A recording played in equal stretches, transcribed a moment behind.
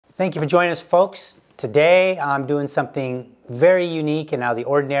Thank you for joining us, folks. Today I'm doing something very unique and out of the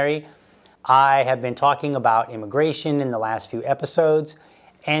ordinary. I have been talking about immigration in the last few episodes,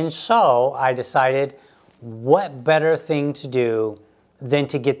 and so I decided what better thing to do than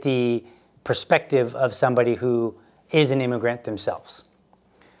to get the perspective of somebody who is an immigrant themselves.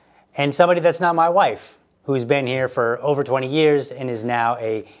 And somebody that's not my wife, who's been here for over 20 years and is now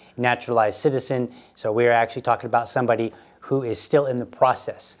a naturalized citizen. So we're actually talking about somebody who is still in the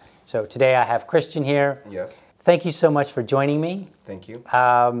process. So today I have Christian here. Yes. Thank you so much for joining me. Thank you.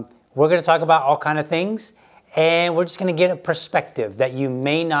 We're going to talk about all kind of things, and we're just going to get a perspective that you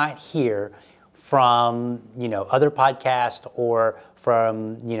may not hear from, other podcasts or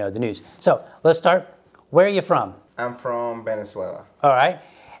from, the news. So let's start. Where are you from? I'm from Venezuela. All right.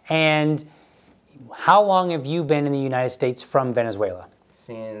 And how long have you been in the United States from Venezuela?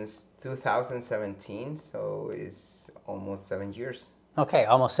 Since 2017, so it's almost 7 years. Okay,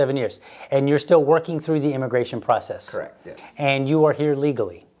 almost 7 years. And you're still working through the immigration process? Correct, yes. And you are here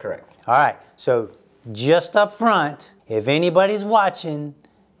legally? Correct. All right, so just up front, if anybody's watching,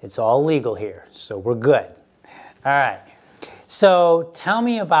 it's all legal here, so we're good. All right, so tell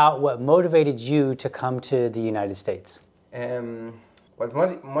me about what motivated you to come to the United States. What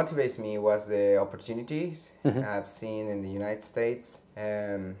motivates me was the opportunities I've seen in the United States,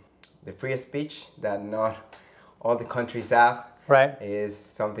 the free speech that not all the countries have. Right. Is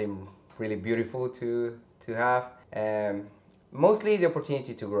something really beautiful to have. Mostly the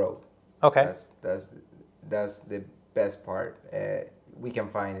opportunity to grow. Okay. That's the best part we can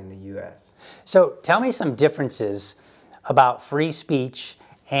find in the U.S. So tell me some differences about free speech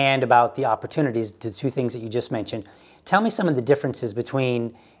and about the opportunities, the two things that you just mentioned. Tell me some of the differences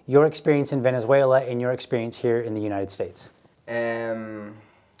between your experience in Venezuela and your experience here in the United States.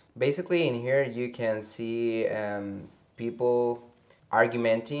 Basically, in here you can see people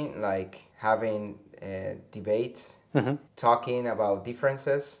argumenting, like having debates, talking about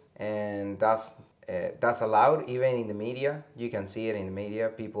differences, and that's allowed even in the media. You can see it in the media.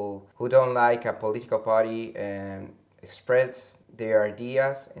 People who don't like a political party express their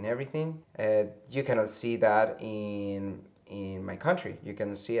ideas and everything. You cannot see that in my country. You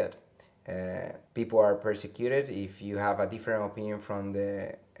cannot see it. People are persecuted if you have a different opinion from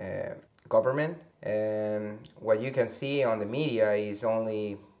the government. What you can see on the media is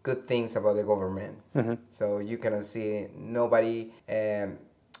only good things about the government. So you cannot see nobody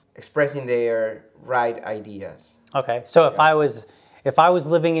expressing their right ideas. Okay, so if I was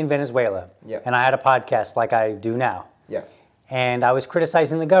living in Venezuela and I had a podcast like I do now, and I was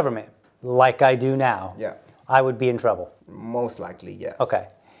criticizing the government like I do now, I would be in trouble. Most likely, yes. Okay.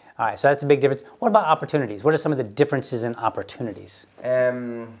 All right, so that's a big difference. What about opportunities? What are some of the differences in opportunities?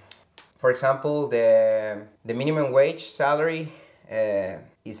 For example, the minimum wage salary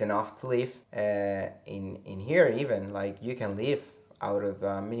is enough to live. In here even, like you can live out of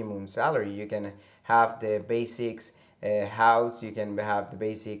the minimum salary. You can have the basics house, you can have the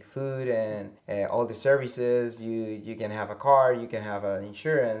basic food and all the services. You can have a car, you can have an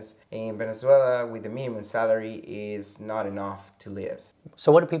insurance. In Venezuela, with the minimum salary is not enough to live.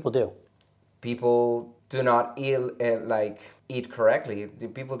 So what do people do? People do not eat correctly. The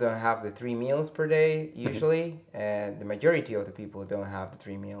people don't have the 3 meals per day usually, and the majority of the people don't have the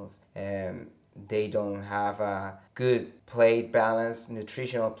 3 meals. They don't have a good plate, balanced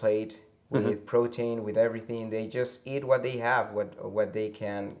nutritional plate with protein, with everything. They just eat what they have, what they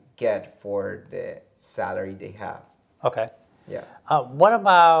can get for the salary they have. Okay. Yeah. What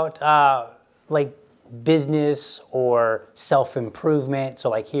about business or self-improvement? So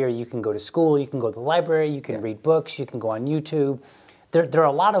like here, you can go to school, you can go to the library, you can read books, you can go on YouTube. There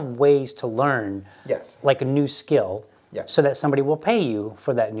are a lot of ways to learn like a new skill so that somebody will pay you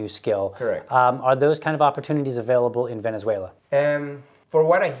for that new skill. Correct. Are those kind of opportunities available in Venezuela? For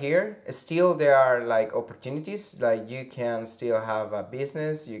what I hear, still there are like opportunities, like you can still have a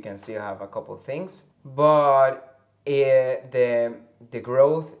business, you can still have a couple of things, but the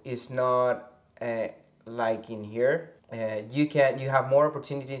growth is not like in here. You have more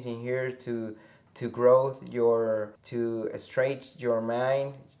opportunities in here to grow to stretch your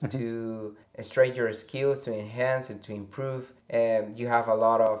mind, to stretch your skills, to enhance and to improve. You have a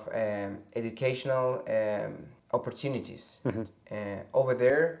lot of educational opportunities. Over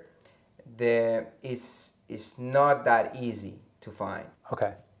there, it's not that easy to find.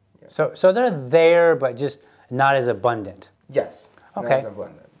 Okay. So they're there, but just not as abundant. Yes. Okay. Not as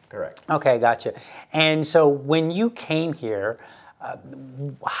abundant. Correct. Okay, gotcha. And so when you came here,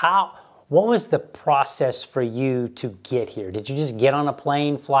 What was the process for you to get here? Did you just get on a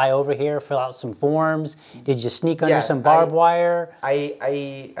plane, fly over here, fill out some forms? Did you sneak under Yes, some barbed wire?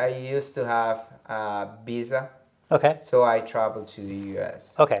 I used to have a visa, Okay. so I traveled to the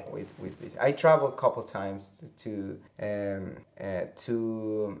U.S. Okay. with visa. I traveled a couple times to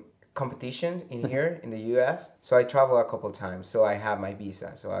competition in here in the U.S. So I traveled a couple times. So I have my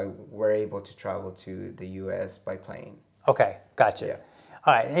visa. So I were able to travel to the U.S. by plane. Okay, gotcha. Yeah.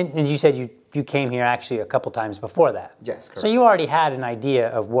 All right, and you said you came here actually a couple times before that. Yes, correct. So you already had an idea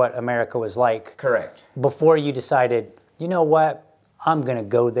of what America was like Correct. before you decided, you know what, I'm going to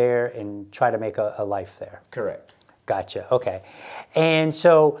go there and try to make a life there. Correct. Gotcha. Okay. And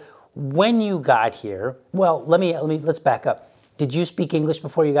so when you got here, well, let's back up. Did you speak English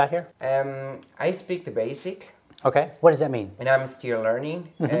before you got here? I speak the basic. Okay. What does that mean? And I'm still learning.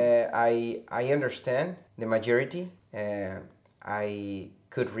 I understand the majority. I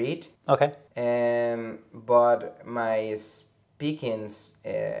could read. Okay. But my speaking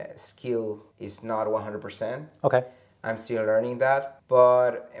skill is not 100%. Okay. I'm still learning that.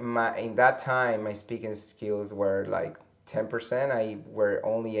 But in that time, my speaking skills were like 10%. I were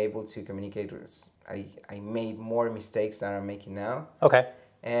only able to communicate with. I made more mistakes than I'm making now. Okay.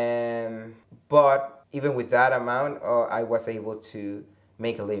 But even with that amount, I was able to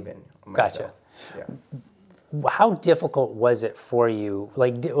make a living on myself. Gotcha. Yeah. How difficult was it for you?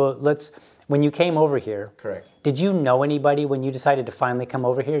 Like, when you came over here. Correct. Did you know anybody when you decided to finally come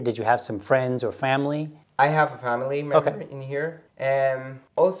over here? Did you have some friends or family? I have a family member in here.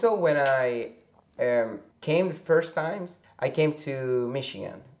 Also, when I came the first times, I came to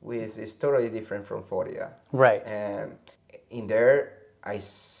Michigan, which is totally different from Florida. Right. In there, I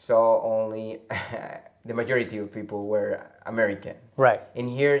saw only the majority of people were American. Right. In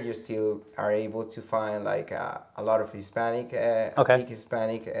here, you still are able to find like a lot of Hispanic, big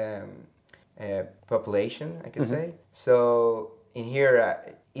Hispanic population, I could say. So in here,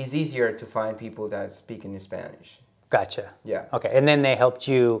 it's easier to find people that speak in Spanish. Gotcha. Yeah. Okay. And then they helped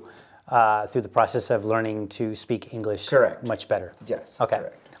you through the process of learning to speak English Correct. much better. Yes. Okay.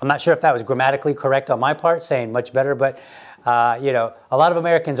 Correct. I'm not sure if that was grammatically correct on my part, saying much better, but you know, a lot of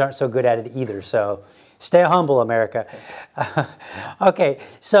Americans aren't so good at it either. So stay humble, America. Okay.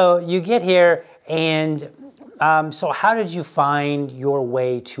 So you get here, and so how did you find your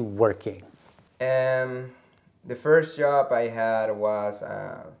way to working? The first job I had was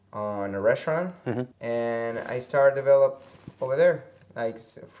on a restaurant, and I started develop over there, like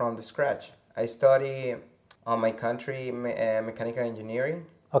from the scratch. I study on my country mechanical engineering.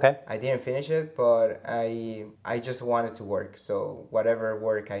 Okay. I didn't finish it, but I just wanted to work. So whatever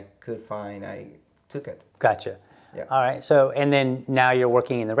work I could find, I took it. Gotcha. Yeah. All right. So, and then now you're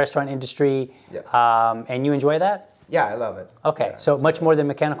working in the restaurant industry. Yes. And you enjoy that? Yeah, I love it. Okay. Yeah, so much more than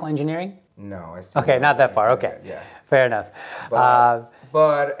mechanical engineering? No, I still Okay, love not that far. Okay. Yeah. Fair enough.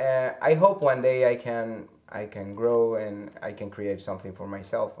 But I hope one day I can grow and I can create something for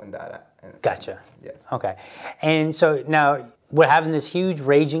myself on that. Gotcha. Yes. Okay. And so now we're having this huge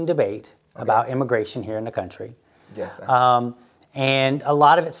raging debate about immigration here in the country. Yes. And a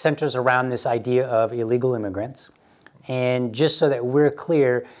lot of it centers around this idea of illegal immigrants. And just so that we're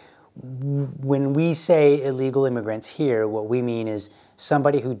clear, when we say illegal immigrants here, what we mean is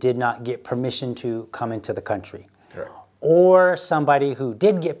somebody who did not get permission to come into the country. Correct. Or somebody who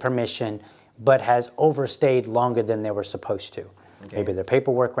did get permission but has overstayed longer than they were supposed to. Okay. Maybe their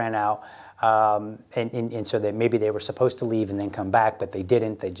paperwork ran out, and so that maybe they were supposed to leave and then come back, but they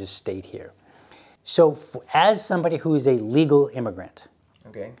didn't, they just stayed here. So as somebody who is a legal immigrant,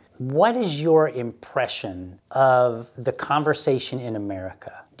 okay, what is your impression of the conversation in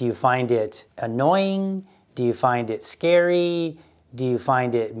America? Do you find it annoying? Do you find it scary? Do you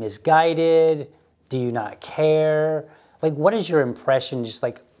find it misguided? Do you not care? Like, what is your impression,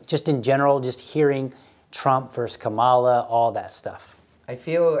 just in general, just hearing Trump versus Kamala, all that stuff? I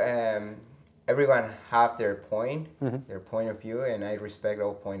feel everyone have their point of view, and I respect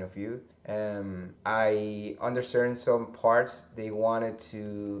all point of view. I understand some parts they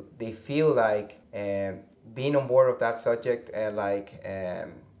feel like being on board of that subject, like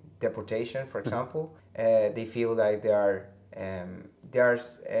deportation, for example. They feel like they are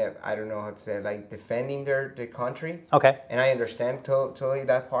I don't know how to say, like defending their country. Okay. And I understand totally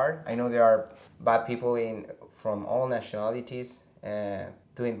that part. I know there are bad people from all nationalities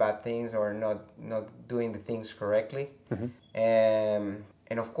doing bad things or not doing the things correctly.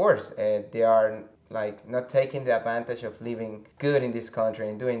 And of course, they are like not taking the advantage of living good in this country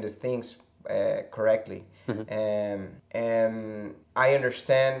and doing the things correctly. And I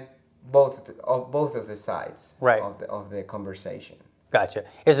understand both of the sides right. of the conversation. Gotcha.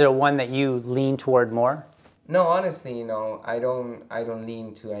 Is it a one that you lean toward more? No, honestly, I don't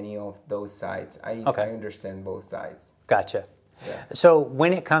lean to any of those sides. Okay. I understand both sides. Gotcha. Yeah. So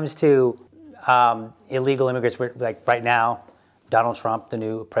when it comes to illegal immigrants, like right now, Donald Trump, the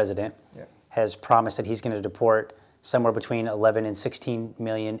new president, Yeah. has promised that he's going to deport somewhere between 11 and 16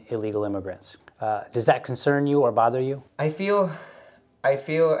 million illegal immigrants. Does that concern you or bother you? I feel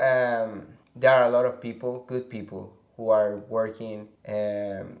there are a lot of people, good people, who are working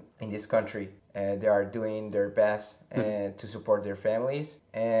in this country. They are doing their best to support their families,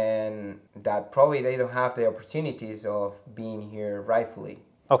 and that probably they don't have the opportunities of being here rightfully.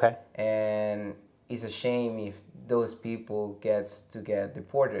 Okay. And it's a shame if those people get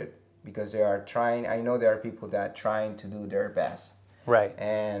deported, because they are trying. I know there are people that are trying to do their best. Right.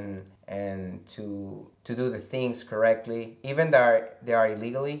 And to do the things correctly, even though they are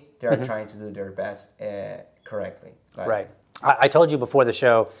illegally, they are trying to do their best correctly. Like, right. I told you before the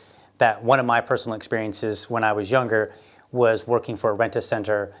show that one of my personal experiences when I was younger was working for a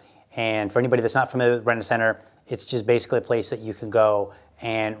rent-a-center. And for anybody that's not familiar with rent-a-center, it's just basically a place that you can go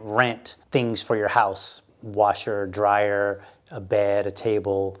and rent things for your house: washer, dryer, a bed, a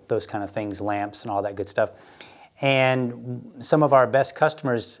table, those kind of things, lamps and all that good stuff. And some of our best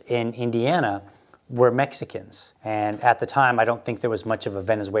customers in Indiana were Mexicans. And at the time, I don't think there was much of a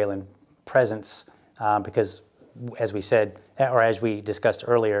Venezuelan presence because, as we said, or as we discussed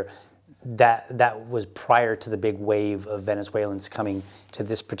earlier, that was prior to the big wave of Venezuelans coming to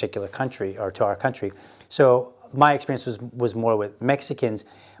this particular country, or to our country. So my experience was more with Mexicans.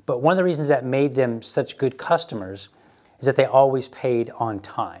 But one of the reasons that made them such good customers is that they always paid on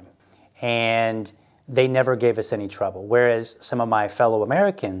time. And they never gave us any trouble. Whereas some of my fellow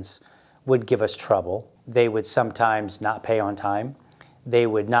Americans would give us trouble. They would sometimes not pay on time. They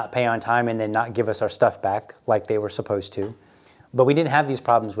would not pay on time and then not give us our stuff back like they were supposed to. But we didn't have these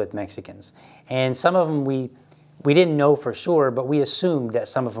problems with Mexicans. And some of them we didn't know for sure, but we assumed that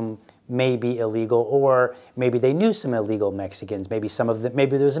some of them may be illegal, or maybe they knew some illegal Mexicans. Maybe some of them,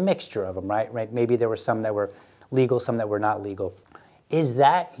 maybe there was a mixture of them, right? Maybe there were some that were legal, some that were not legal. Is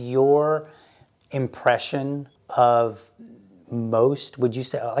that your impression of most, would you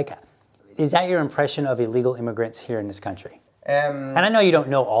say, like, is that your impression of illegal immigrants here in this country? And I know you don't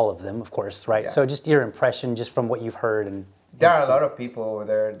know all of them, of course, right? Yeah. So just your impression, just from what you've heard. And there are a lot of people over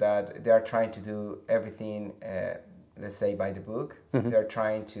there that they are trying to do everything, let's say, by the book. They're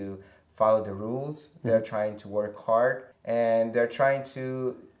trying to follow the rules. They're trying to work hard, and they're trying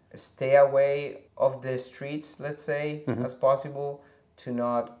to stay away of the streets, let's say, as possible, to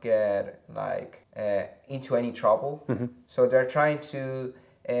not get into any trouble. So they're trying to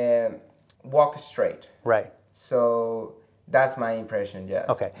walk straight. Right. So that's my impression, yes.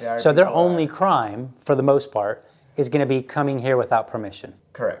 Okay. So their only crime, for the most part, is going to be coming here without permission.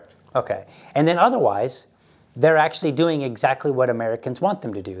 Correct. Okay. And then otherwise, they're actually doing exactly what Americans want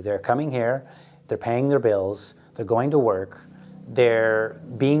them to do. They're coming here, they're paying their bills, they're going to work, they're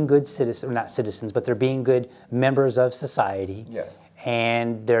being good citizens, not citizens, but they're being good members of society. Yes.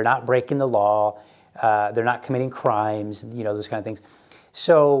 And they're not breaking the law, they're not committing crimes, those kind of things.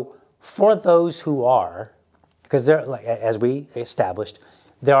 So for those who are, because as we established,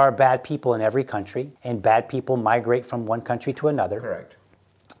 there are bad people in every country, and bad people migrate from one country to another. Correct.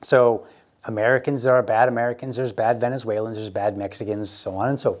 So Americans, there are bad Americans, there's bad Venezuelans, there's bad Mexicans, so on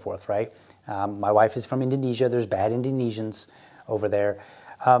and so forth, right? My wife is from Indonesia, there's bad Indonesians over there.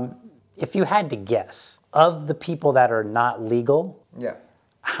 If you had to guess, of the people that are not legal, yeah,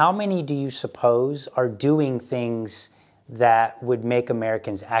 how many do you suppose are doing things that would make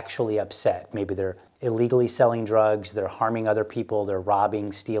Americans actually upset? Maybe they're illegally selling drugs, they're harming other people, they're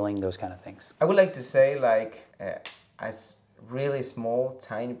robbing, stealing, those kind of things. I would like to say a really small,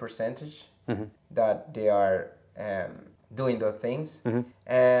 tiny percentage that they are doing those things.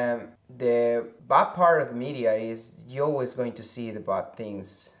 The bad part of the media is you're always going to see the bad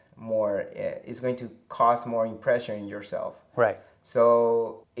things more. It's going to cause more impression in yourself. Right.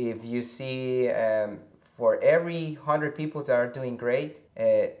 So if you see for every 100 people that are doing great,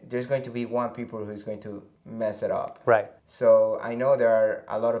 there's going to be one people who's going to mess it up. Right. So I know there are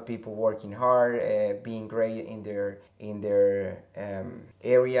a lot of people working hard, being great in their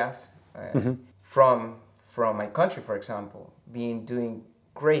areas. From my country, for example, doing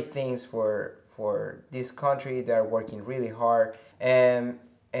great things for this country. They're working really hard, and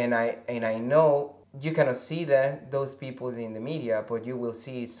I know you cannot see those people in the media, but you will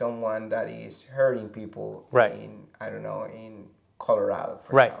see someone that is hurting people. Right. in Colorado,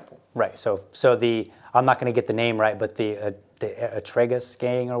 for right. example. Right. So I'm not going to get the name right, but the Atregas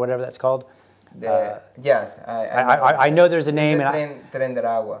gang or whatever that's called, Yes, I know there's a name. It's the Tren de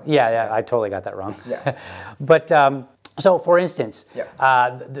Aragua. Yeah, I totally got that wrong. Yeah. But so, for instance,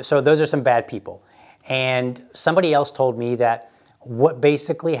 Yeah. So those are some bad people. And somebody else told me that what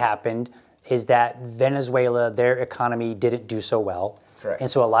basically happened is that Venezuela, their economy didn't do so well. Correct. And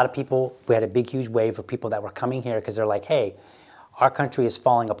so a lot of people, we had a big, huge wave of people that were coming here because they're like, hey, our country is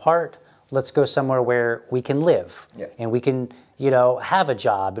falling apart. Let's go somewhere where we can live. Yeah. And we can, have a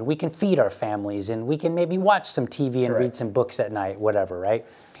job, and we can feed our families, and we can maybe watch some TV and Correct. read some books at night, whatever, right?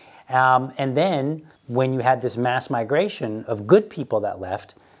 And then when you had this mass migration of good people that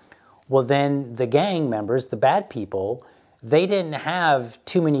left, well, then the gang members, the bad people, they didn't have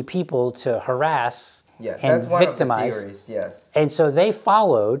too many people to harass Yeah, and that's one victimize. of the theories, yes. And so they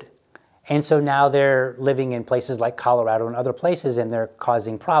followed, and so now they're living in places like Colorado and other places, and they're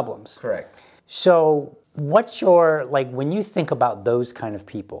causing problems. Correct. So what's your, when you think about those kind of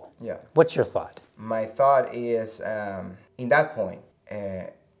people, Yeah. what's your thought? My thought is, in that point,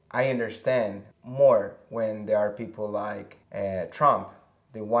 I understand more when there are people like Trump.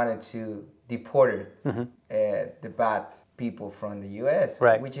 They wanted to deport the bad people from the U.S.,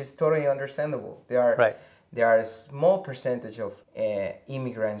 Right. which is totally understandable. Right. There are a small percentage of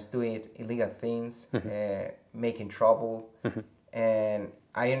immigrants doing illegal things, making trouble, and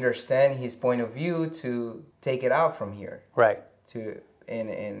I understand his point of view to take it out from here. Right.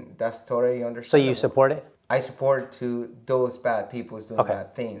 And that's totally So understandable. you support it? I support to those bad people doing Okay.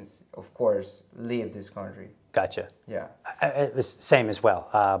 bad things. Of course, leave this country. Gotcha. Yeah. It was same as well.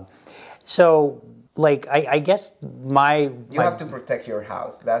 So, I guess You have to protect your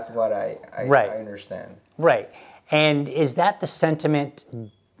house. That's what I Right. understand. Right. And is that the sentiment,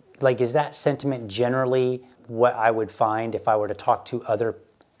 is that sentiment generally what I would find if I were to talk to other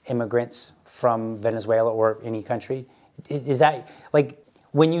immigrants from Venezuela or any country? Is that,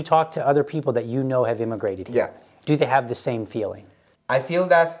 when you talk to other people that have immigrated here, Yeah. do they have the same feeling? I feel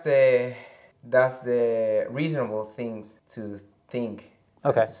that's the reasonable things to think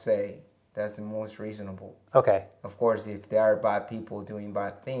and Okay. to say. That's the most reasonable. Okay. Of course, if there are bad people doing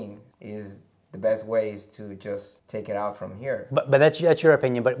bad things, the best way is to just take it out from here. But that's your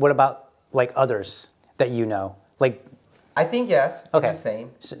opinion. But what about others that you know? I think yes, Okay. it's the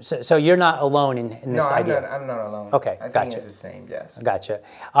same. So you're not alone in this No, idea? I'm not alone. Okay, I think gotcha. it's the same, yes. Gotcha.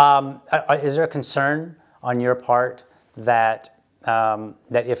 Is there a concern on your part that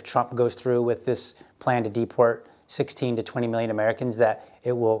if Trump goes through with this plan to deport 16 to 20 million Americans, that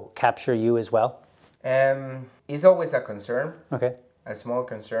it will capture you as well? It's always a concern, Okay. a small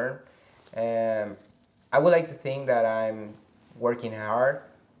concern. I would like to think that I'm working hard,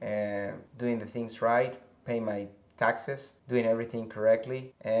 doing the things right, paying my taxes, doing everything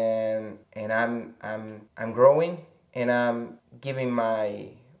correctly, and I'm growing, and I'm giving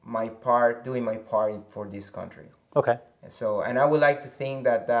my part, doing my part for this country. Okay. And I would like to think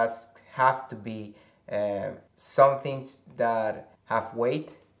that that's have to be something that have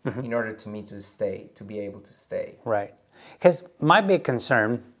weight in order to me to be able to stay. Right. Because my big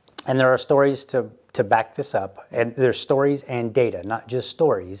concern, and there are stories to back this up, and there's stories and data, not just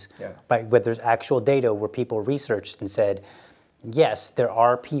stories, Yeah. but there's actual data where people researched and said, yes, there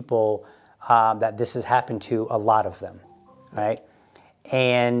are people that this has happened to, a lot of them, right?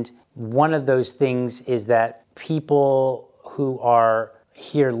 And one of those things is that people who are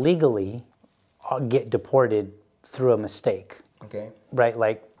here legally get deported through a mistake. Okay.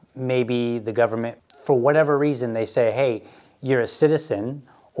 Right? Maybe the government, for whatever reason, they say, hey, you're a citizen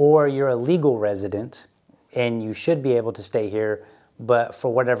or you're a legal resident and you should be able to stay here, but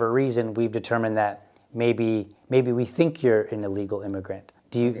for whatever reason, we've determined that maybe we think you're an illegal immigrant.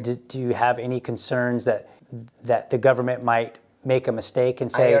 Do you have any concerns that the government might make a mistake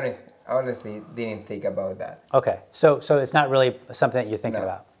and say... I honestly didn't think about that. Okay, so it's not really something that you're thinking No.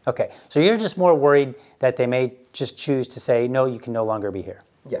 about. Okay, so you're just more worried that they may just choose to say, no, you can no longer be here.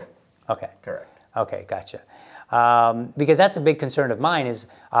 Yeah. Okay. Correct. Okay, gotcha. Because that's a big concern of mine is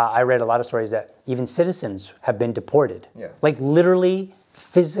I read a lot of stories that even citizens have been deported. Yeah. Literally,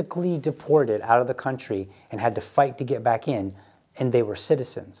 physically deported out of the country and had to fight to get back in, and they were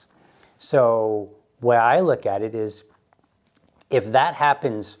citizens. So the way I look at it is, if that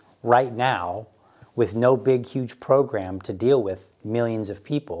happens right now with no big, huge program to deal with millions of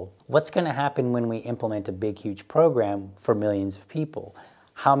people, what's going to happen when we implement a big, huge program for millions of people?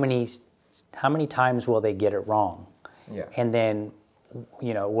 How many times will they get it wrong? Yeah. And then,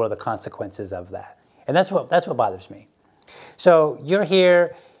 what are the consequences of that? And that's what bothers me. So you're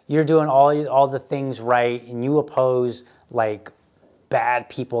here, you're doing all the things right, and you oppose bad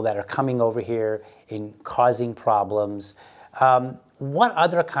people that are coming over here and causing problems. What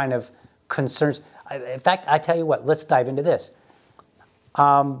other kind of concerns. In fact, I tell you what, let's dive into this.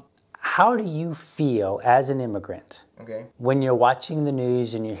 How do you feel as an immigrant when you're watching the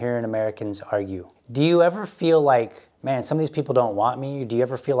news and you're hearing Americans argue? Do you ever feel like, man, some of these people don't want me? Do you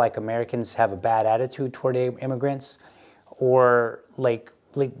ever feel like Americans have a bad attitude toward immigrants? Or like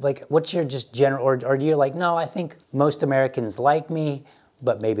what's your just general, or do you like, no, I think most Americans like me,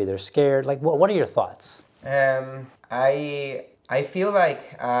 but maybe they're scared? Like, what are your thoughts? I feel like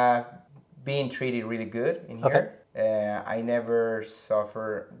being treated really good in here. I never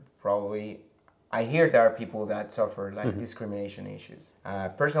suffer, probably. I hear there are people that suffer like discrimination issues.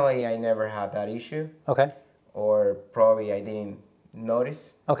 Personally, I never had that issue. Or probably I didn't notice.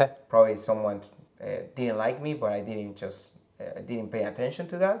 Probably someone didn't like me, but I didn't pay attention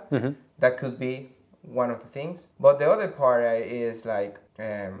to that. That could be one of the things. But the other part is like,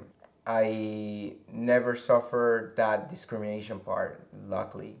 I never suffered that discrimination part,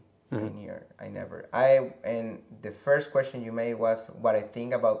 luckily, in here. I never. And the first question you made was what I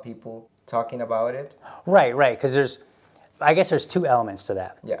think about people talking about it. Right, because I guess there's two elements to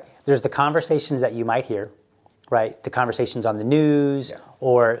that. Yeah. There's the conversations that you might hear, right? The conversations on the news,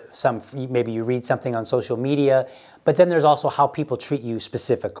 or maybe you read something on social media, but then there's also how people treat you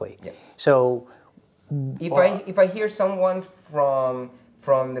specifically. Yeah. So if I hear someone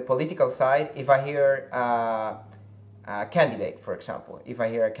from the political side, if I hear a candidate, for example, if I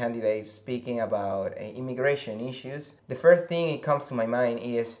hear a candidate speaking about immigration issues, the first thing that comes to my mind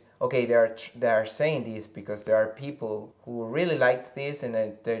is, okay, they are saying this because there are people who really like this and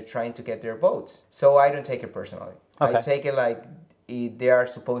they're trying to get their votes. So I don't take it personally. I take it like they are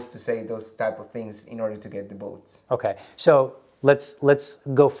supposed to say those type of things in order to get the votes. Okay, so let's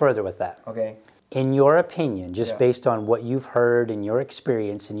go further with that. Okay. In your opinion, just based on what you've heard and your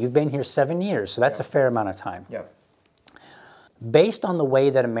experience, and you've been here 7 years, so that's a fair amount of time. Yeah. Based on the way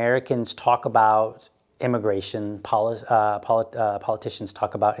that Americans talk about immigration, politicians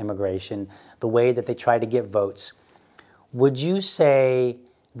talk about immigration, the way that they try to get votes, would you say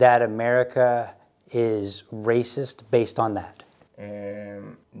that America is racist based on that?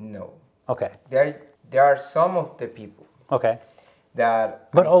 No. Okay. There are some of the people. Okay.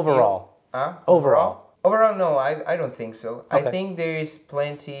 That. But overall. Overall, no, I don't think so. Okay. I think there is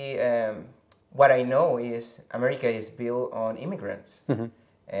plenty. What I know is America is built on immigrants,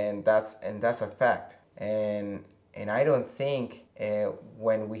 and that's a fact. And I don't think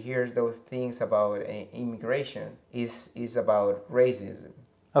when we hear those things about immigration is about racism.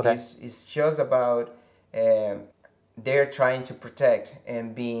 Okay. It's just about they're trying to protect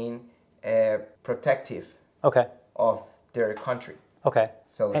and being protective of their country. Okay.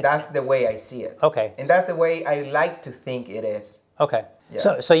 So that's the way I see it. Okay. And that's the way I like to think it is. Okay.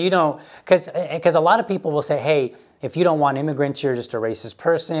 Yeah. So you don't, because a lot of people will say, hey, if you don't want immigrants, you're just a racist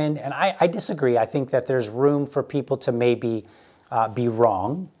person. And I disagree. I think that there's room for people to maybe be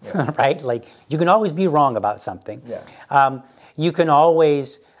wrong, right? Like you can always be wrong about something. Yeah. You can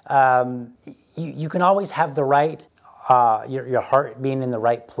always you can always have the right, your heart being in the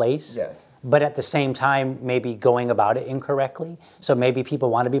right place. Yes. But at the same time, maybe going about it incorrectly. So maybe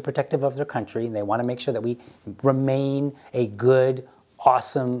people want to be protective of their country and they want to make sure that we remain a good,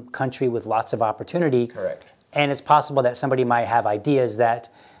 awesome country with lots of opportunity. Correct. And it's possible that somebody might have ideas that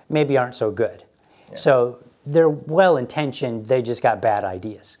maybe aren't so good. Yeah. So they're well-intentioned, they just got bad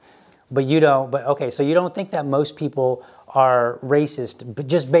ideas. But you don't, so you don't think that most people are racist but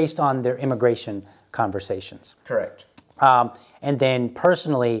just based on their immigration conversations? Correct. And then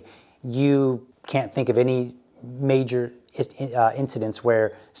personally, you can't think of any major incidents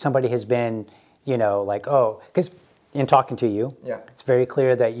where somebody has been, like, because in talking to you, it's very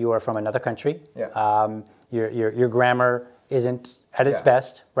clear that you are from another country. Yeah. Your grammar isn't at its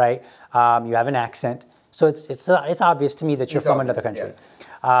best, right? You have an accent, so it's obvious to me that you're from another country. Yes.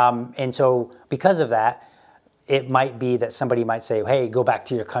 And so because of that, it might be that somebody might say, "Hey, go back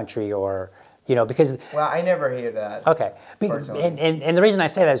to your country," or because. Well, I never hear that. Okay. And the reason I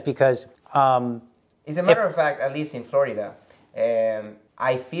say that is because. As a matter of fact, at least in Florida,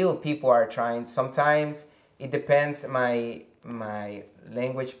 I feel people are trying. Sometimes it depends. My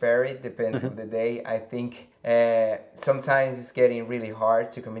language barrier depends on the day. I think sometimes it's getting really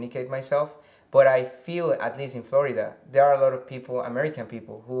hard to communicate myself. But I feel, at least in Florida, there are a lot of people, American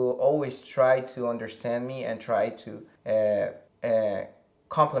people, who always try to understand me and try to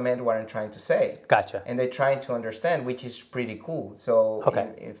complement what I'm trying to say. Gotcha. And they're trying to understand, which is pretty cool. So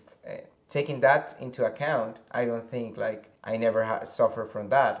if taking that into account, I don't think I never suffer from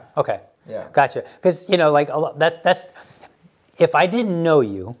that. Okay. Yeah. Gotcha. Because that's if I didn't know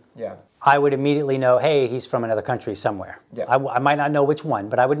you, I would immediately know, hey, he's from another country somewhere. Yeah. I might not know which one,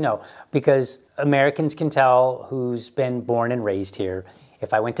 but I would know because Americans can tell who's been born and raised here.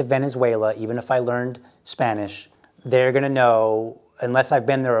 If I went to Venezuela, even if I learned Spanish, they're going to know, unless I've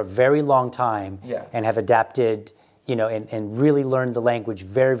been there a very long time Yeah. and have adapted, and really learned the language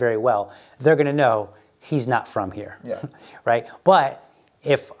very, very well, they're going to know he's not from here. Yeah. Right? But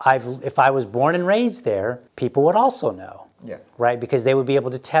if I was born and raised there, people would also know. Yeah. Right? Because they would be able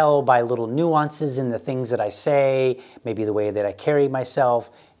to tell by little nuances in the things that I say, maybe the way that I carry myself,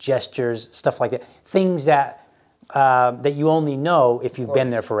 gestures, stuff like that. Things that that you only know if you've been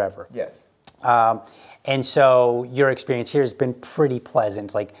there forever. Yes. And so your experience here has been pretty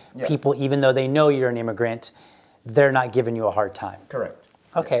pleasant. Like people, even though they know you're an immigrant, they're not giving you a hard time. Correct.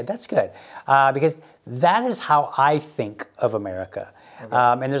 Okay, Yes. that's good. Because that is how I think of America. Okay.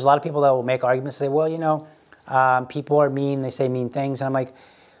 And there's a lot of people that will make arguments and say, well, people are mean, they say mean things. And I'm like,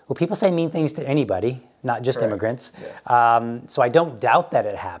 well, people say mean things to anybody, not just Correct. immigrants. Yes. So I don't doubt that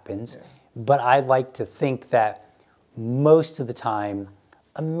it happens, but I like to think that most of the time,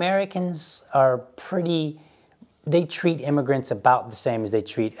 Americans are they treat immigrants about the same as they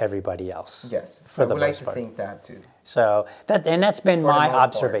treat everybody else. Yes. For I the would like most to part. think that too. So that's been For the my most part,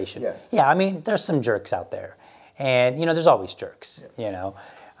 observation. yes. Yeah, I mean, there's some jerks out there, and there's always jerks.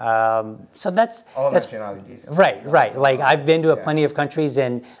 So that's All that's nationalities. right. Like I've been to Yeah. plenty of countries,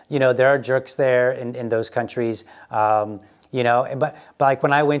 and there are jerks there in those countries. But like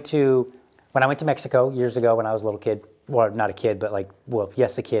when I went to Mexico years ago when I was a little kid, well, not a kid, but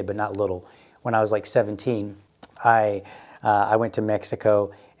yes, a kid, but not little. When I was like 17, I went to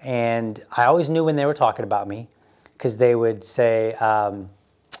Mexico, and I always knew when they were talking about me, because they would say,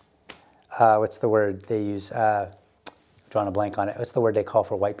 what's the word they use? Drawing a blank on it. What's the word they call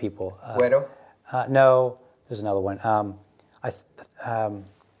for white people? Güero? No, there's another one. I'm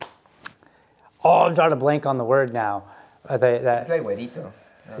drawing a blank on the word now. It's like güerito.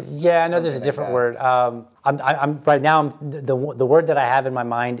 Yeah, I know there's a Something like different that. word. I'm right now. The word that I have in my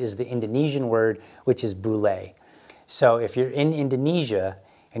mind is the Indonesian word, which is bule. So if you're in Indonesia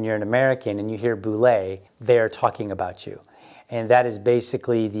and you're an American and you hear bule, they are talking about you, and that is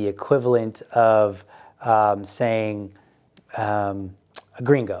basically the equivalent of saying a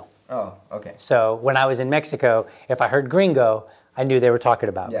gringo. Oh, okay. So when I was in Mexico, if I heard gringo, I knew they were talking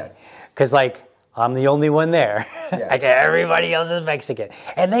about me. Yes. Because I'm the only one there. Yeah. Like everybody else is Mexican.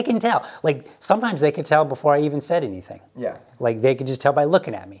 And they can tell. Like sometimes they could tell before I even said anything. Yeah. Like they could just tell by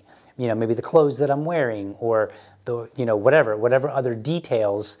looking at me. Maybe the clothes that I'm wearing or whatever other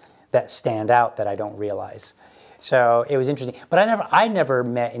details that stand out that I don't realize. So it was interesting. But I never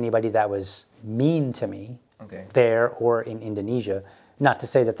met anybody that was mean to me there or in Indonesia. Not to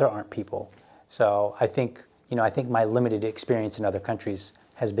say that there aren't people. So I think my limited experience in other countries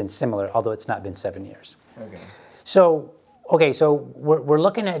has been similar, although it's not been 7 years. Okay. So we're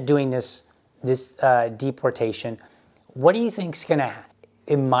looking at doing this deportation. What do you think's going to,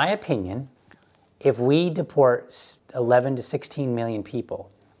 in my opinion, if we deport 11 to 16 million people,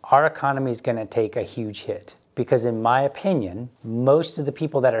 our economy is going to take a huge hit. Because in my opinion, most of the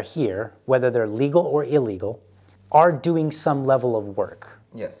people that are here, whether they're legal or illegal, are doing some level of work.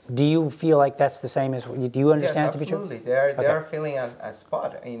 Yes. Do you feel like that's the same as, do you understand Yes, it to be true? absolutely. They are filling a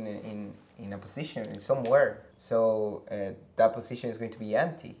spot in a position somewhere. So that position is going to be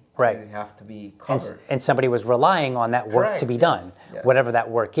empty. Right. They have to be covered. And somebody was relying on that work to be Correct, done, yes. whatever that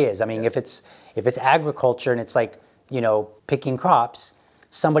work is. I mean, Yes. if it's agriculture and it's like, picking crops,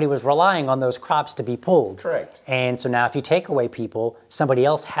 somebody was relying on those crops to be pulled. Correct. And so now if you take away people, somebody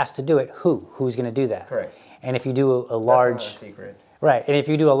else has to do it. Who's going to do that? Correct. And if you do a That's large, not a secret. right, and if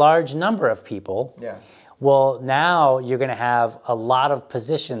you do a large number of people, Yeah. well, now you're going to have a lot of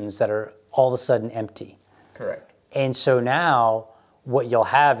positions that are all of a sudden empty. Correct. And so now what you'll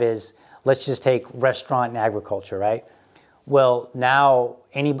have is, let's just take restaurant and agriculture, right? Well, now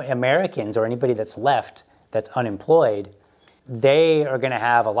any Americans or anybody that's left that's unemployed, they are going to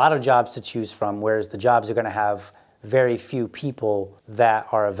have a lot of jobs to choose from, whereas the jobs are going to have very few people that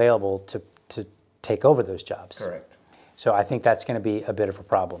are available to take over those jobs. Correct. So I think that's going to be a bit of a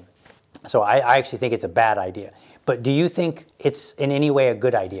problem. So I actually think it's a bad idea. But do you think it's in any way a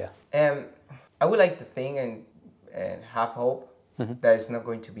good idea? I would like to think and have hope that it's not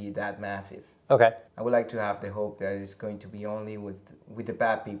going to be that massive. Okay. I would like to have the hope that it's going to be only with the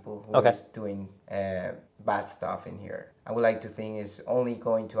bad people who is doing bad stuff in here. I would like to think it's only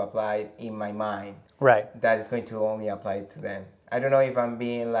going to apply in my mind. Right. That is going to only apply to them. I don't know if I'm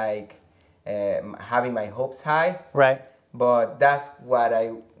being like having my hopes high. Right. But that's what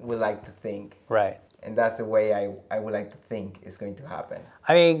I would like to think. Right. and that's the way I would like to think is going to happen.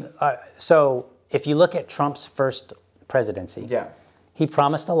 I mean, so if you look at Trump's first presidency, Yeah. he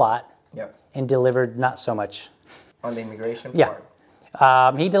promised a lot Yeah. and delivered not so much. On the immigration Yeah.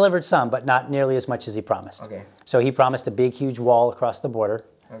 part. He delivered some, but not nearly as much as he promised. Okay. So he promised a big, huge wall across the border,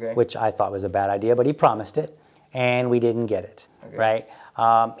 Okay. which I thought was a bad idea, but he promised it, and we didn't get it, Okay. right?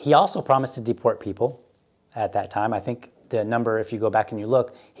 He also promised to deport people at that time. I think the number, if you go back and you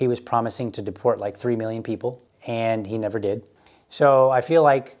look, he was promising to deport like 3 million people, and he never did. So I feel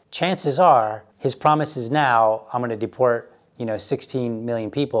like chances are his promises now, I'm going to deport, 16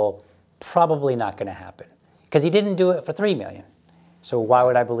 million people, probably not going to happen because he didn't do it for 3 million. So why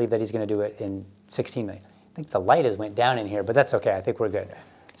would I believe that he's going to do it in 16 million? I think the light has went down in here, but that's okay. I think we're good.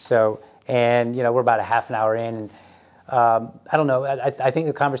 So, and we're about a half an hour in, and I don't know. I think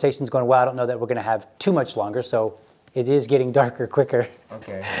the conversation's going well. I don't know that we're going to have too much longer, so it is getting darker quicker.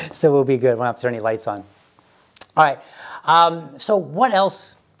 Okay. So we'll be good. We won't have to turn any lights on. All right. So what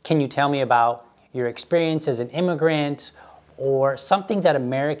else can you tell me about your experience as an immigrant, or something that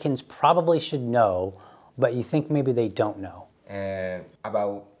Americans probably should know, but you think maybe they don't know?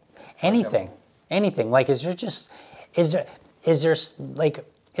 About Anything. Like,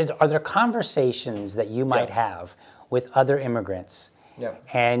 are there conversations that you might have with other immigrants? Yeah.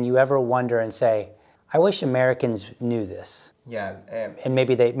 And you ever wonder and say, I wish Americans knew this. Yeah. And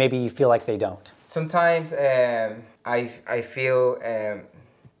maybe you feel like they don't. Sometimes I feel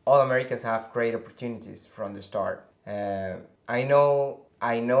all Americans have great opportunities from the start. I know,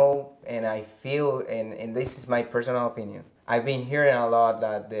 and I feel, and this is my personal opinion. I've been hearing a lot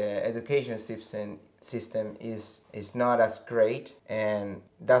that the education system is not as great, and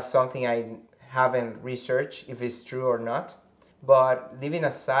that's something I haven't researched if it's true or not. But leaving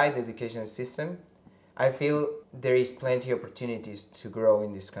aside the education system, I feel there is plenty of opportunities to grow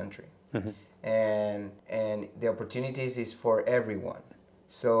in this country. Mm-hmm. And the opportunities is for everyone.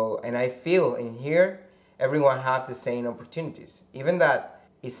 So, and I feel in here, everyone have the same opportunities. Even that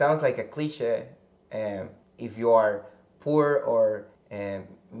it sounds like a cliche, if you are poor or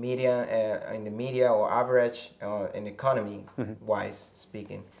media in the media or average in economy wise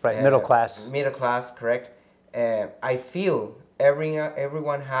speaking. Right, middle class. Middle class, correct. I feel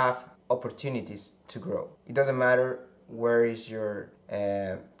everyone have opportunities to grow. It doesn't matter where is your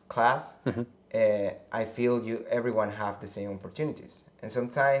class. I feel everyone have the same opportunities, and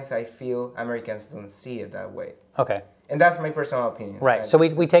sometimes I feel Americans don't see it that way. Okay. And that's my personal opinion. Right. So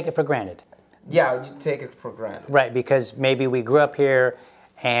we take it for granted. Yeah, you take it for granted. Right, because maybe we grew up here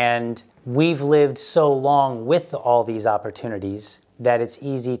and we've lived so long with all these opportunities that it's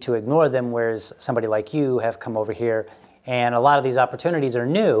easy to ignore them, whereas somebody like you have come over here and a lot of these opportunities are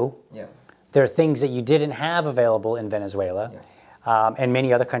new. Yeah. There are things that you didn't have available in Venezuela, and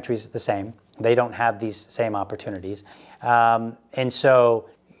many other countries the same. They don't have these same opportunities. And so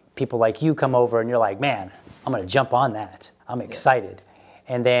people like you come over and you're like, man, I'm going to jump on that. I'm excited.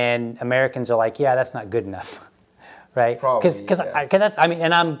 And then Americans are like, yeah, that's not good enough, right? Probably, Because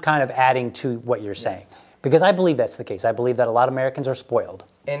and I'm kind of adding to what you're saying, because I believe that's the case. I believe that a lot of Americans are spoiled.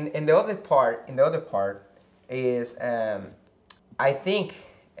 And the other part is, I think,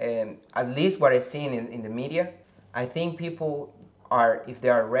 at least what I've seen in the media, I think people are, if they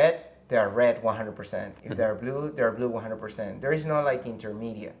are red 100%. If they are blue 100%. There is no like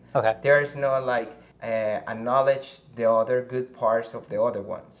intermediate. Okay. There is no like acknowledge the other good parts of the other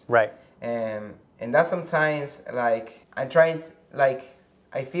ones. Right. And that sometimes like I'm trying like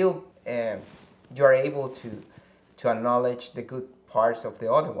I feel you are able to acknowledge the good parts of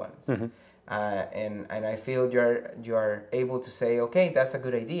the other ones. Mm-hmm. And I feel you're able to say, okay, that's a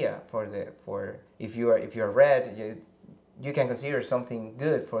good idea for if you're red, you can consider something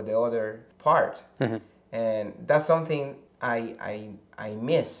good for the other part. Mm-hmm. And that's something I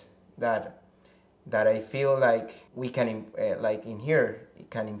miss that I feel like we can like in here it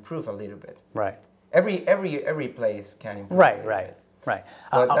can improve a little bit. Right. Every place can improve. Right.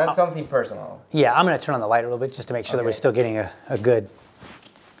 But that's something personal. Yeah, I'm going to turn on the light a little bit just to make sure that we're still getting a good.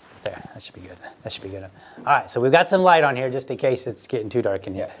 There, that should be good. All right, so we've got some light on here just in case it's getting too dark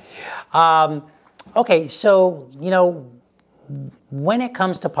in here. Yeah. Okay, so when it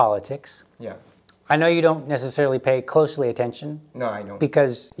comes to politics, I know you don't necessarily pay closely attention. No, I don't.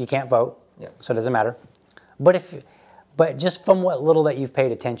 Because you can't vote. Yeah. So it doesn't matter. But just from what little that you've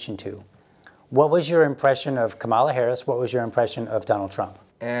paid attention to, what was your impression of Kamala Harris? What was your impression of Donald Trump?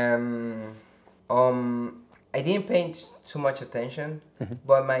 I didn't pay too much attention,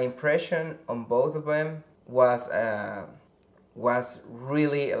 but my impression on both of them was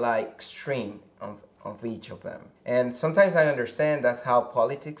really like extreme of each of them. And sometimes I understand that's how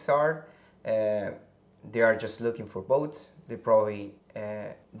politics are. they are just looking for votes. They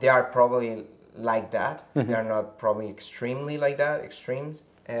are probably like that. They are not probably extremely like that, extremes.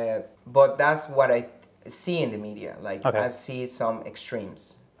 But that's what I see in the media. Like I've seen some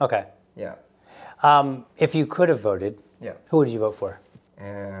extremes. Okay. Yeah. If you could have voted, who would you vote for?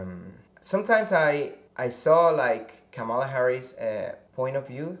 Sometimes I saw like Kamala Harris' point of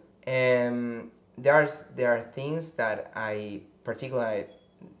view, and there are things that I particularly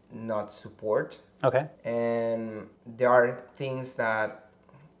not support. Okay. And there are things that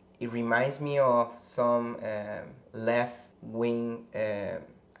it reminds me of some left-wing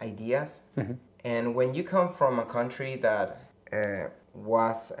ideas. And when you come from a country that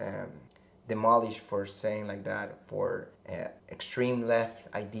was demolished for saying like that, for extreme left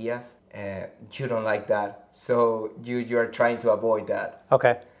ideas, you don't like that. So you are trying to avoid that.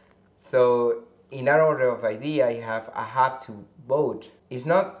 Okay. So in that order of idea, I have to vote. It's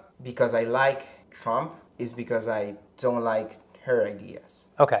not because I like Trump, it's because I don't like her ideas.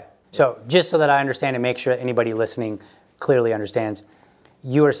 Okay. So just so that I understand and make sure anybody listening clearly understands,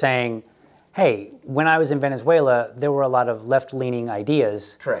 you are saying, hey, when I was in Venezuela, there were a lot of left-leaning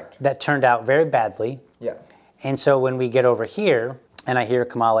ideas. Correct. That turned out very badly. Yeah. And so when we get over here and I hear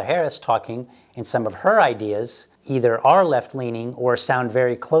Kamala Harris talking, and some of her ideas either are left-leaning or sound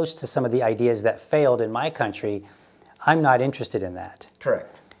very close to some of the ideas that failed in my country, I'm not interested in that.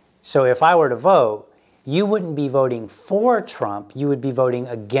 Correct. So if I were to vote, you wouldn't be voting for Trump, you would be voting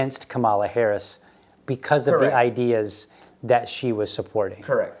against Kamala Harris because of the ideas that she was supporting.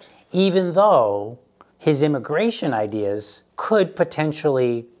 Correct. Even though his immigration ideas could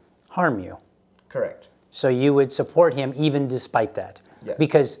potentially harm you. Correct. So you would support him even despite that. Yes.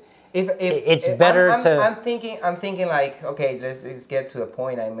 Because it's better I'm thinking like, okay, let's get to a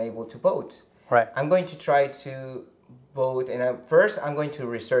point I'm able to vote. Right. I'm going to try to vote, and first I'm going to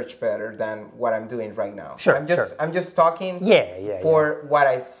research better than what I'm doing right now. Sure. I'm just talking for what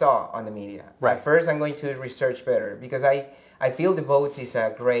I saw on the media. Right. At first I'm going to research better because I feel the vote is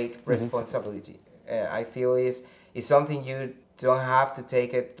a great responsibility. I feel it's something you don't have to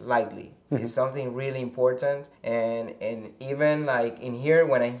take it lightly. It's something really important, and even like in here,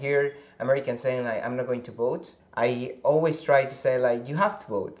 when I hear Americans saying like I'm not going to vote, I always try to say like you have to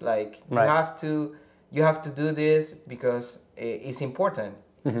vote, like you have to do this because it's important.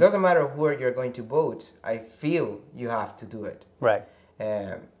 It doesn't matter where you're going to vote. I feel you have to do it, right?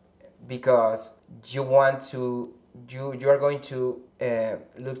 Because you want to. You are going to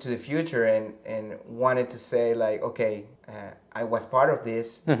look to the future and wanted to say like, okay, I was part of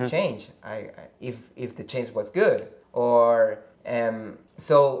this change. If the change was good, or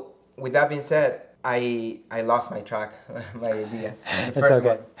so. With that being said, I lost my track, my idea. The first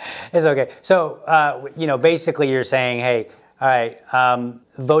one. It's okay. So basically, you're saying, hey, all right,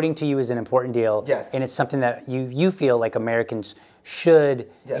 voting to you is an important deal. Yes. And it's something that you feel like Americans should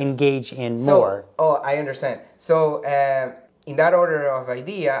engage in more. Oh, I understand. So in that order of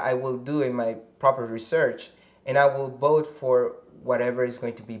idea, I will do in my proper research, and I will vote for whatever is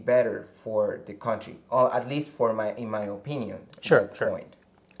going to be better for the country, or at least in my opinion. Sure. Point.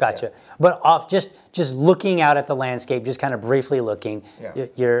 Gotcha. Yeah. But just looking out at the landscape, just kind of briefly looking,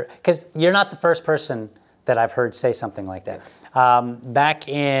 because you're not the first person that I've heard say something like that. Yeah. Back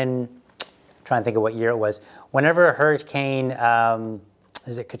in, I'm trying to think of what year it was. Whenever a hurricane,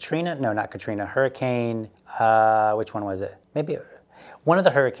 is it Katrina? No, not Katrina. Hurricane, which one was it? Maybe one of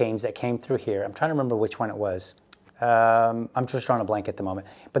the hurricanes that came through here. I'm trying to remember which one it was. I'm just drawing a blank at the moment.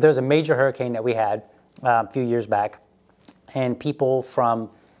 But there was a major hurricane that we had a few years back, and people from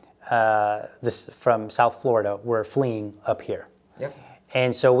South Florida were fleeing up here. Yep.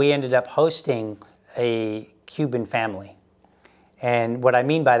 And so we ended up hosting a Cuban family. And what I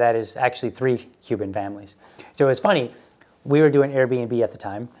mean by that is actually 3 Cuban families. So it's funny, we were doing Airbnb at the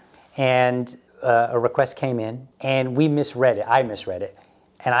time, and a request came in, and we misread it. I misread it.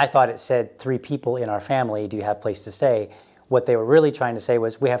 And I thought it said 3 people in our family, do you have a place to stay? What they were really trying to say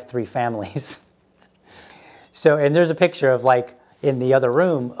was, we have 3 families. So, and there's a picture of like, in the other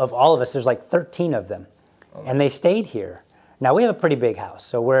room of all of us, there's like 13 of them. Oh. And they stayed here. Now we have a pretty big house,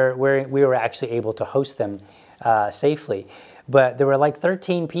 so we were actually able to host them safely. But there were like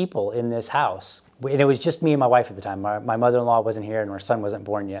 13 people in this house. And it was just me and my wife at the time. My mother-in-law wasn't here and our son wasn't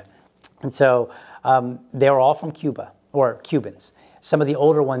born yet. And so they were all from Cuba, or Cubans. Some of the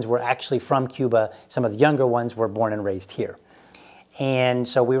older ones were actually from Cuba. Some of the younger ones were born and raised here. And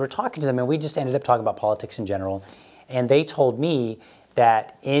so we were talking to them, and we just ended up talking about politics in general. And they told me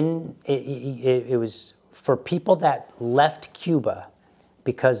that it was for people that left Cuba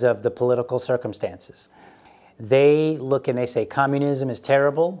because of the political circumstances. They look and they say communism is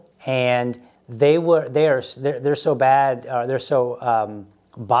terrible, and they're so bad, they're so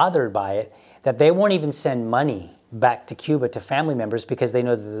bothered by it that they won't even send money back to Cuba to family members because they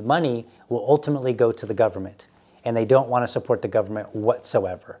know that the money will ultimately go to the government, and they don't want to support the government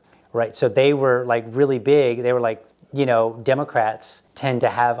whatsoever, right? So they were like really big. They were like, Democrats tend to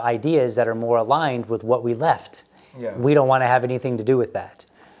have ideas that are more aligned with what we left. Yeah. We don't want to have anything to do with that.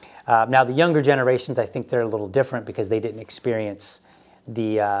 Now the younger generations, I think they're a little different because they didn't experience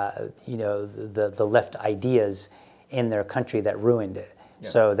the left ideas in their country that ruined it. Yeah.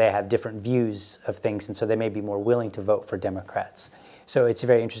 So they have different views of things, and so they may be more willing to vote for Democrats. So it's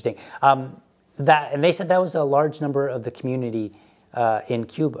very interesting. And they said that was a large number of the community in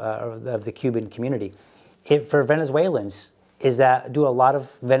Cuba, of the Cuban community. For Venezuelans, do a lot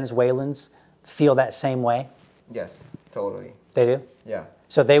of Venezuelans feel that same way? Yes, totally. They do? Yeah.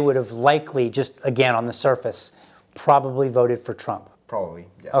 So they would have likely, just again on the surface, probably voted for Trump. Probably,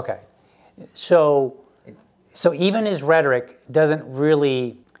 yes. Okay. So even his rhetoric doesn't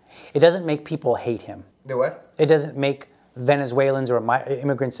make people hate him. The what? It doesn't make Venezuelans or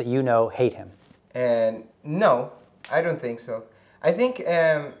immigrants that hate him. And no, I don't think so. I think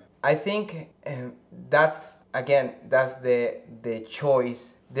that's the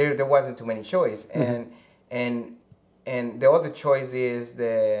choice. There wasn't too many choice, and the other choice is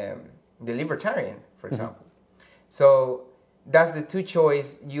the libertarian, for example. So that's the two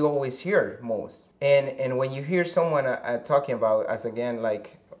choice you always hear most. And when you hear someone talking about, as again,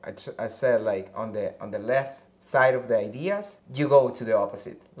 like I said, like on the left side of the ideas, you go to the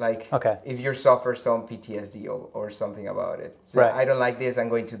opposite. Like if you suffer some PTSD or something about it. So I don't like this, I'm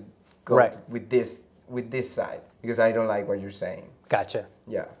going to go with this side because I don't like what you're saying. Gotcha.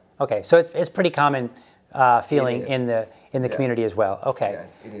 Yeah. Okay, so it's pretty common feeling in the community as well. Okay.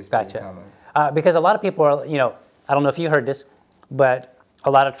 Yes, it is pretty common. Because a lot of people are, I don't know if you heard this, but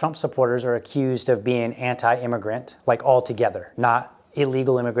a lot of Trump supporters are accused of being anti-immigrant, like altogether, not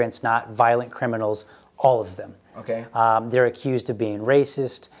illegal immigrants, not violent criminals, all of them. Okay. They're accused of being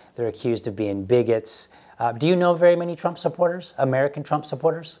racist. They're accused of being bigots. Do you know very many Trump supporters, American Trump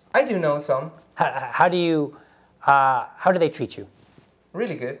supporters? I do know some. How do they treat you?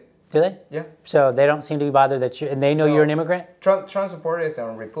 Really good. Do they? Yeah. So they don't seem to be bothered that and they know you're an immigrant? Trump supporters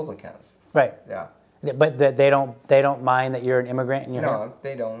are Republicans. Right. Yeah. But they don't mind that you're an immigrant and you're No,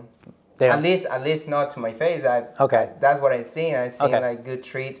 they don't. At least not to my face. That's what I've seen. I've seen like good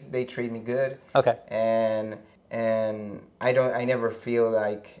treat. They treat me good. Okay. And I never feel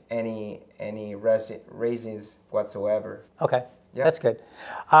like any racism whatsoever. Okay. Yeah. That's good.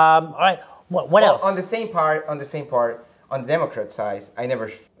 All right. What else? On the same part, on the Democrat side, I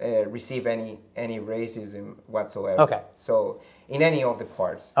never receive any racism whatsoever. Okay. So in any of the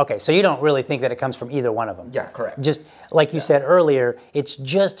parts. Okay, so you don't really think that it comes from either one of them? Yeah, correct. Just like you said earlier, it's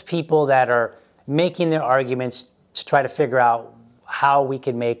just people that are making their arguments to try to figure out how we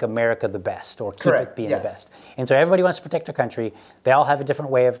can make America the best or keep it being the best. And so everybody wants to protect their country. They all have a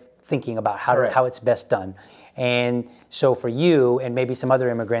different way of thinking about how it's best done. And so for you and maybe some other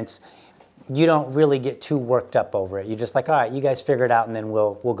immigrants, you don't really get too worked up over it. You're just like, all right, you guys figure it out, and then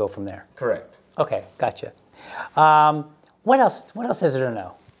we'll go from there. Correct. Okay, gotcha. What else is there to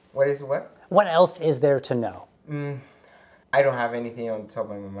know? What is what? What else is there to know? I don't have anything on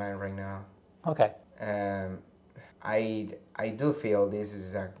top of my mind right now. Okay. I do feel this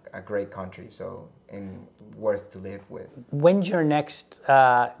is a great country, and worth to live with. When's your next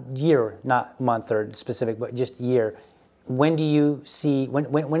year, not month or specific, but just year? When do you see,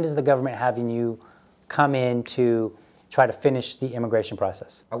 when does the government having you come in to try to finish the immigration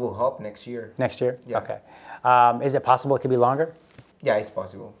process? I will hope next year. Next year? Yeah. Okay. Is it possible it could be longer? Yeah, it's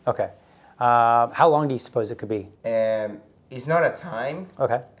possible. Okay. How long do you suppose it could be? It's not a time.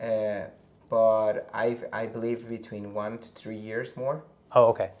 Okay. But I believe between 1 to 3 years more. Oh,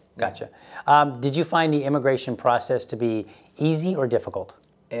 okay. Gotcha. Did you find the immigration process to be easy or difficult?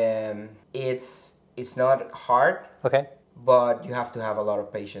 It's not hard. Okay. But you have to have a lot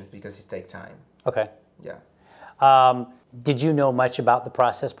of patience because it takes time. Okay. Yeah. Did you know much about the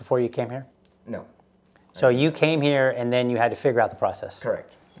process before you came here? No. So you came here and then you had to figure out the process?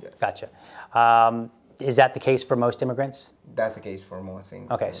 Correct. Yes. Gotcha. Is that the case for most immigrants? That's the case for most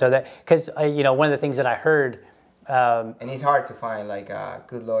immigrants. Okay, so that, because one of the things that I heard... and it's hard to find like a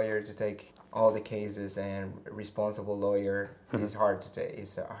good lawyer to take all the cases, and responsible lawyer is hard to take.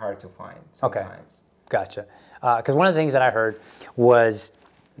 It's hard to find sometimes. Okay. Gotcha. Because one of the things that I heard was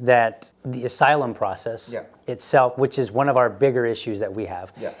that the asylum process itself, which is one of our bigger issues that we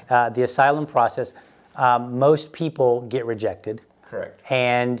have, the asylum process, most people get rejected. Correct.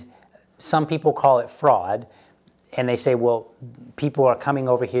 And some people call it fraud. and they say, well, people are coming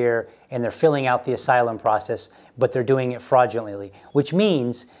over here and they're filling out the asylum process, but they're doing it fraudulently, which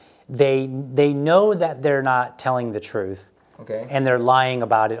means they know that they're not telling the truth, Okay. and they're lying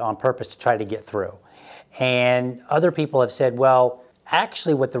about it on purpose to try to get through. And other people have said, well,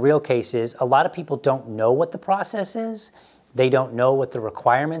 actually what the real case is, a lot of people don't know what the process is. They don't know what the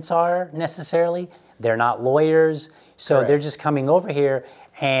requirements are necessarily. They're not lawyers, so Correct. they're just coming over here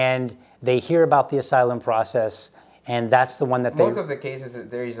and they hear about the asylum process, and that's the one that Most of the cases,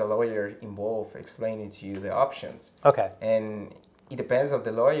 there is a lawyer involved explaining to you the options. Okay. And it depends on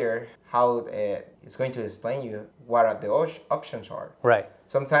the lawyer how it's going to explain you what are the options are. Right.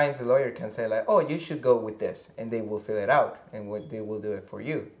 Sometimes the lawyer can say like, oh, you should go with this, and they will fill it out, and they will do it for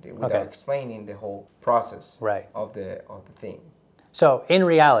you without Okay. explaining the whole process Right. of the thing. So in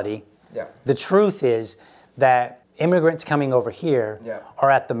reality, Yeah. the truth is that immigrants coming over here Yeah.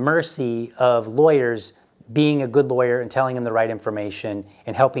 are at the mercy of lawyers being a good lawyer and telling them the right information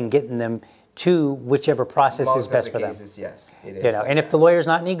and helping getting them to whichever process Most is best of the for cases, yes, it is. them. like And if that. the lawyer's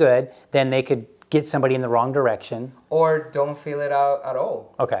not any good, then they could get somebody in the wrong direction. Or don't fill it out at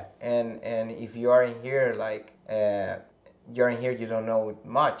all. Okay. And if you are in here like you're in here, you don't know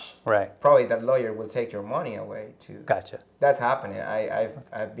much. Right. Probably that lawyer will take your money away too. Gotcha. That's happening.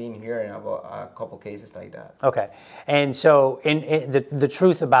 I've been hearing about a couple cases like that. Okay. And so the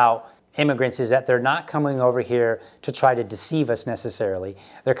truth about immigrants is that they're not coming over here to try to deceive us necessarily.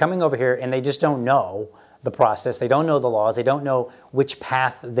 They're coming over here and they just don't know the process. They don't know the laws. They don't know which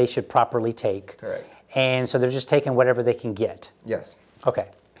path they should properly take. Correct. And so they're just taking whatever they can get. Yes. Okay.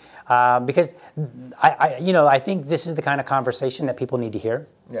 Because I think this is the kind of conversation that people need to hear.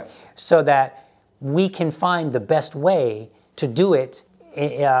 Yeah. So that we can find the best way to do it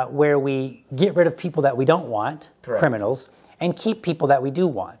where we get rid of people that we don't want, Correct. criminals, and keep people that we do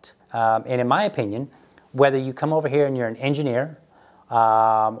want. And in my opinion, whether you come over here and you're an engineer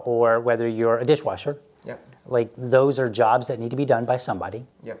or whether you're a dishwasher, Yep. like those are jobs that need to be done by somebody.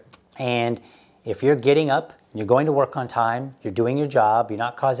 Yep. And if you're getting up, you're going to work on time, you're doing your job, you're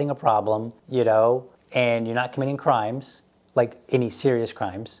not causing a problem, and you're not committing crimes, like any serious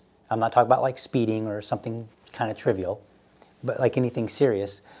crimes. I'm not talking about like speeding or something kind of trivial, but like anything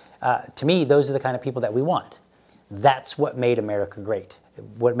serious. To me, those are the kind of people that we want. That's what made America great.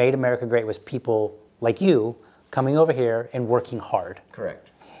 What made America great was people like you coming over here and working hard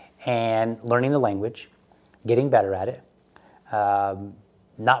Correct. and learning the language, getting better at it,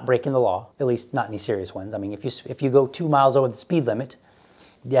 not breaking the law, at least not any serious ones. I mean, if you go 2 miles over the speed limit,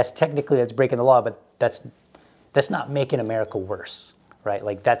 yes, technically that's breaking the law, but that's not making America worse, right?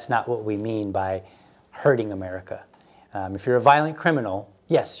 Like that's not what we mean by hurting America. If you're a violent criminal,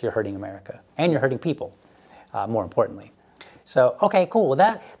 yes, you're hurting America, and you're hurting people, more importantly. So, okay, cool. Well,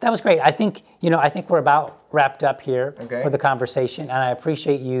 that was great. I think we're about wrapped up here Okay. for the conversation, and I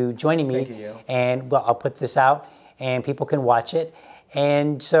appreciate you joining me. Thank you. And well, I'll put this out, and people can watch it.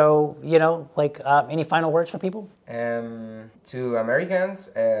 And so, any final words for people? To Americans,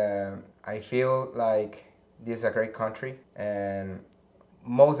 I feel like this is a great country, and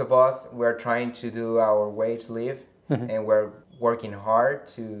most of us, we're trying to do our way to live, and we're working hard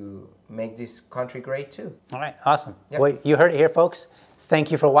to make this country great too. All right, awesome. Yep. Well, you heard it here, folks.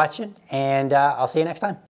 Thank you for watching, and I'll see you next time.